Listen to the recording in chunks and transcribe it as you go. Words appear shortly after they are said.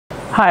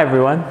Hi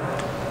everyone.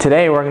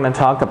 Today we're going to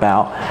talk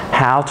about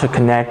how to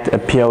connect a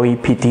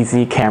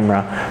PoE-PTZ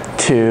camera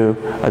to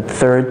a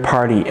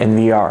third-party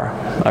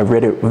NVR, a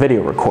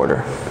video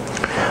recorder.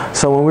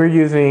 So when we're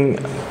using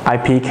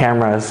IP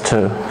cameras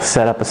to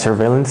set up a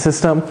surveillance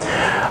system,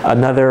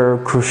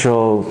 another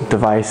crucial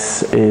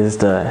device is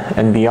the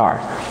NVR,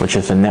 which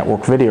is a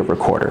network video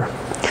recorder.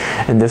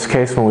 In this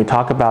case, when we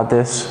talk about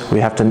this, we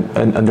have to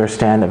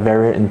understand a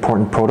very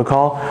important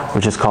protocol,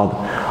 which is called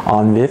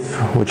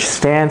ONVIF, which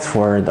stands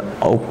for the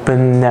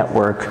Open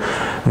Network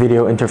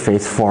Video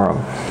Interface Forum.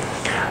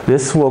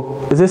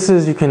 This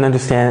is, you can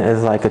understand,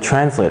 as like a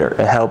translator.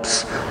 It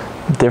helps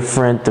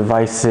different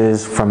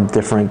devices from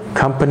different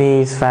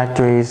companies,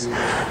 factories,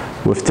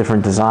 with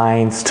different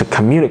designs to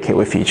communicate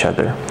with each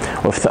other.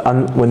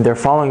 When they're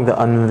following the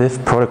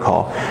ONVIF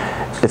protocol,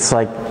 it's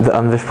like the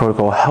ONVIF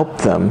protocol helped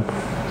them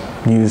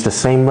use the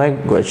same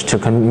language to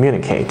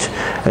communicate,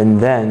 and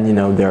then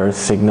their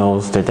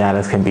signals, their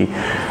data can be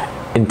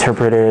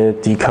interpreted,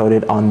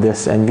 decoded on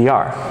this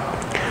NVR.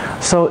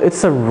 So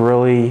it's a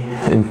really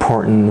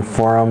important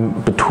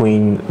forum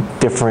between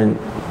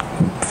different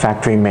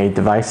factory-made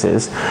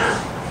devices.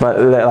 But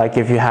like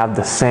if you have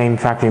the same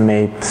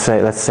factory-made,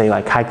 let's say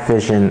like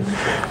Hikvision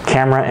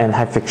camera and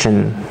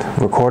Hikvision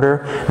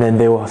recorder, then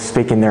they will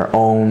speak in their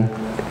own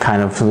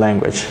kind of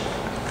language.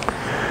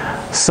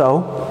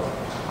 So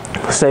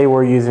say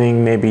we're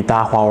using maybe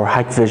DaHua or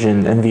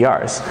Hikvision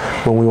NVRs.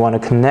 When we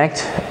want to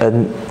connect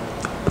a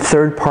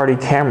third-party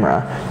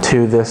camera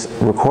to this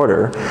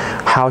recorder,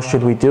 how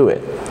should we do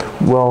it?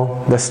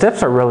 Well, the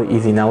steps are really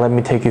easy. Now let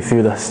me take you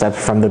through the steps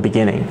from the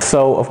beginning.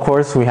 So of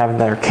course we have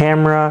our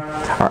camera,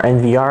 our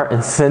NVR,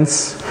 and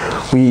since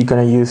we're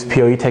going to use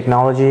PoE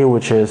technology,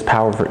 which is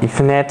power over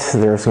Ethernet,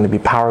 there's going to be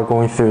power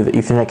going through the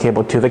Ethernet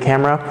cable to the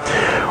camera.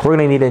 We're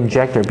going to need an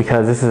injector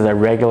because this is a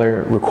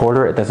regular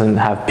recorder. It doesn't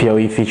have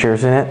PoE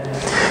features in it.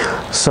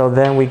 So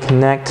then we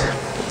connect.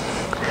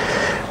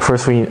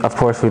 First, of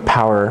course, we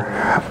power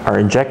our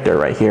injector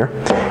right here,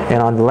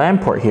 and on the LAN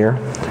port here,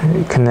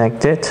 we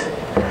connect it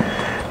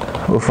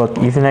with an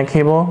Ethernet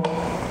cable,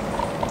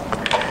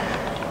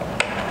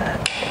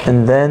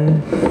 and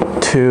then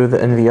to the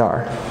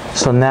NVR.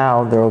 So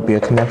now there will be a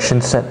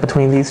connection set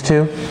between these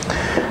two.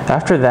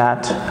 After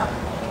that,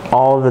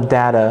 all the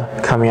data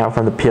coming out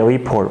from the PoE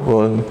port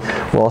will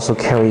also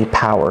carry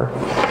power.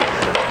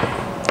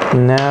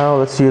 Now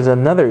let's use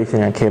another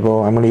Ethernet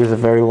cable. I'm going to use a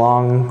very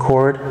long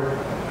cord.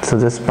 So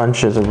this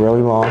bunch is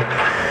really long.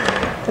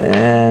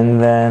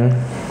 And then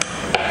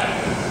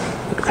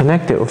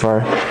connect it with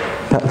our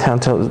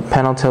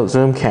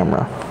Pan-Tilt-Zoom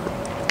camera.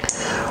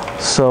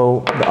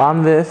 So the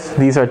ONVIF,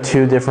 these are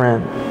two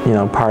different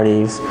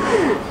parties.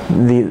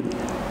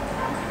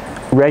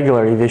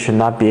 Regularly they should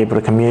not be able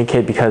to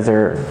communicate because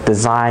their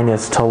design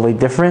is totally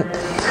different.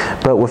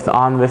 But with the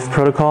ONVIF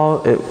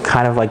protocol, it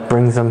kind of like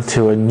brings them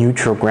to a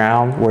neutral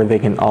ground where they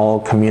can all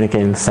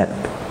communicate and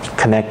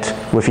connect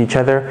with each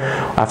other.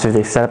 After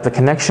they set up the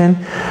connection,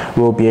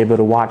 we'll be able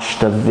to watch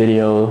the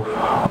video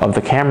of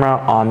the camera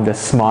on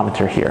this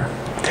monitor here.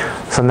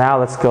 So now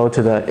let's go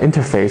to the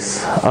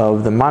interface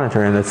of the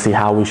monitor and let's see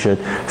how we should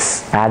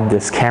add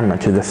this camera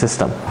to the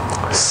system.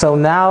 So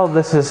now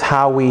this is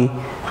how we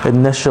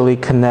initially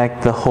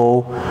connect the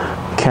whole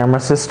camera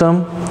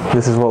system.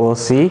 This is what we'll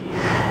see.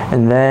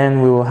 And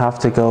then we will have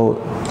to go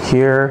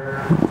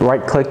here,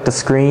 right click the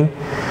screen,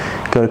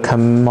 go to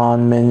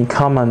command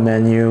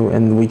menu,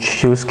 and we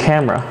choose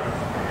camera.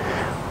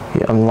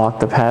 We unlock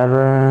the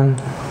pattern.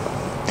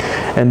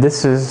 And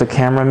this is the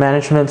camera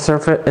management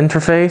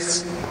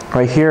interface.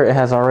 Right here, it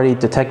has already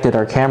detected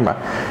our camera.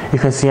 You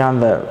can see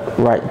on the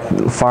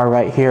far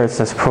right here, it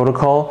says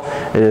protocol.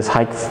 It is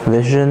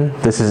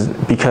Hikvision. This is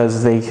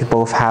because they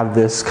both have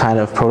this kind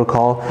of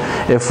protocol.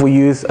 If we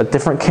use a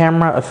different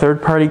camera, a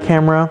third-party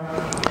camera,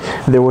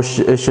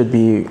 it should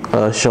be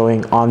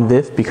showing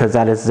ONVIF because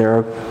that is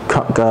their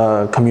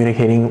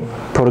communicating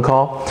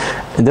protocol.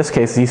 In this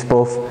case, these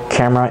both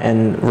camera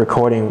and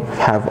recording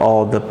have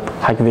all the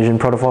Hikvision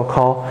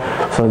protocol.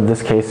 So in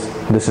this case,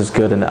 this is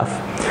good enough.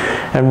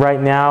 And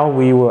right now,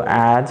 we will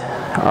add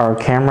our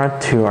camera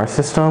to our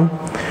system.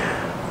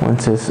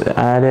 Once it's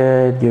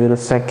added, give it a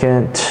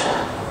second.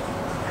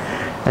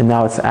 And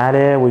now it's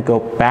added, we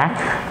go back.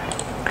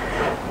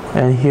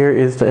 And here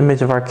is the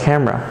image of our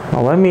camera.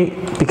 Now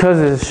because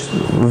it's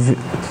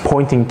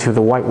pointing to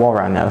the white wall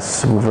right now,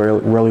 it's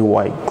really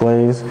white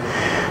glaze.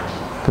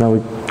 Now we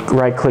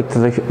right click to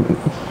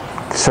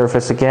the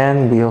surface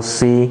again, we'll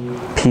see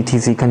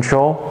PTZ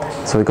control.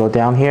 So we go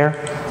down here.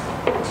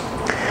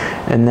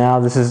 And now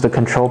this is the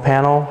control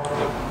panel.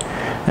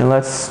 And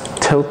let's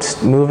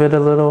move it a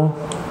little.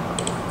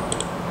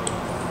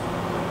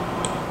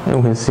 And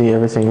we can see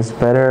everything is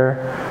better.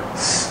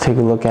 Let's take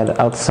a look at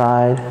the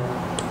outside.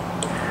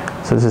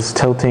 So this is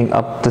tilting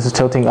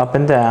up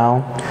and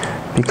down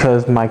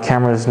because my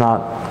camera is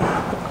not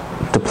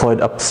deployed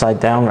upside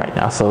down right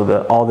now.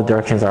 So all the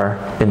directions are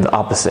in the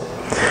opposite.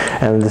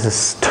 And this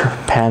is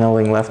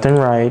paneling left and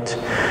right.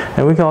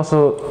 And we can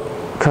also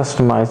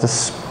customize the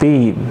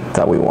speed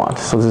that we want.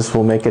 So this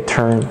will make it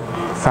turn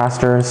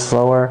faster,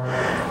 slower.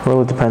 It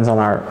really depends on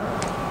our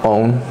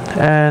own.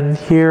 And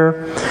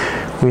here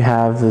we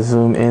have the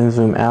zoom in,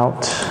 zoom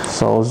out.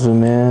 So I'll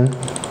zoom in.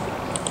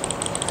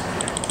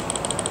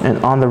 And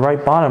on the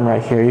right bottom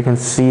right here, you can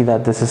see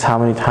that this is how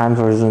many times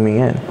we're zooming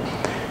in.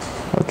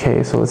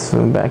 Okay, so let's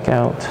zoom back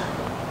out.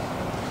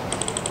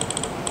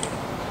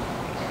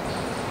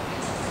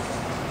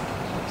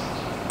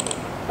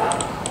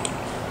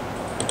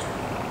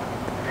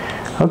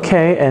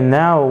 Okay, and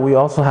now we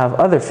also have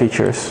other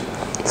features.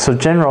 So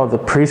general, the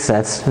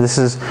presets, this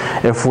is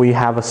if we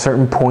have a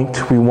certain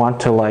point we want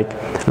to like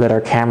let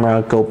our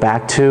camera go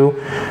back to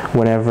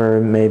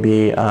whenever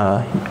maybe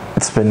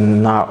it's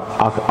been not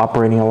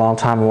operating a long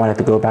time, we want it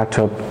to go back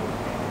to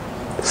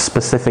a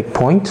specific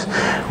point.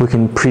 We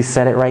can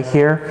preset it right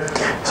here.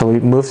 So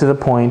we move to the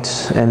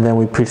point and then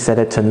we preset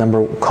it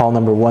to call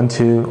number 1,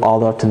 2, all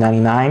the way up to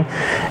 99,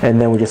 and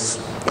then we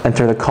just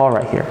enter the call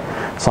right here.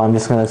 So I'm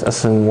just going to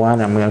assume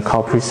 1, I'm going to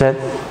call preset,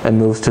 and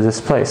moves to this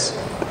place.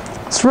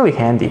 It's really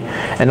handy.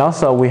 And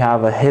also we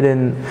have a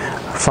hidden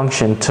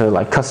function to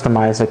like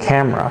customize the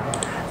camera.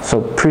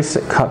 So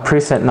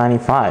preset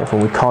 95,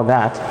 when we call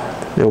that,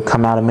 it will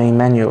come out a main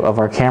menu of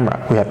our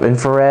camera. We have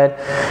infrared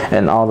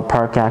and all the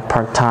park act,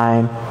 park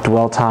time,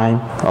 dwell time,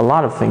 a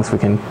lot of things we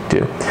can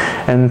do.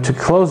 And to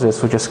close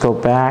this, we just go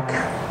back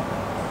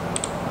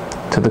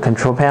to the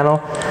control panel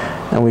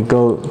and we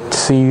go,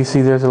 you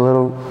see there's a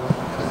little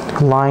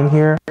line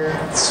here.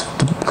 It's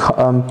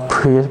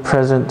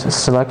present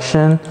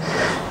selection,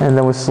 and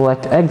then we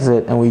select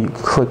exit and we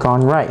click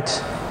on right,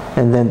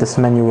 and then this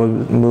menu will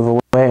move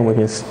away and we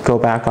can go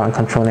back on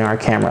controlling our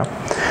camera.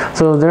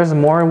 So there's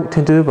more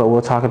to do, but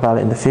we'll talk about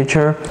it in the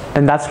future.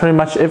 And that's pretty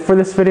much it for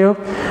this video,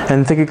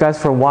 and thank you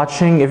guys for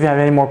watching. If you have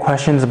any more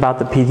questions about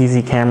the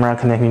PTZ camera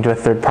connecting to a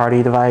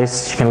third-party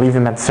device, you can leave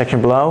them at the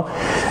section below,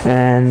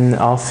 and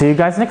I'll see you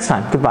guys next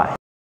time. Goodbye.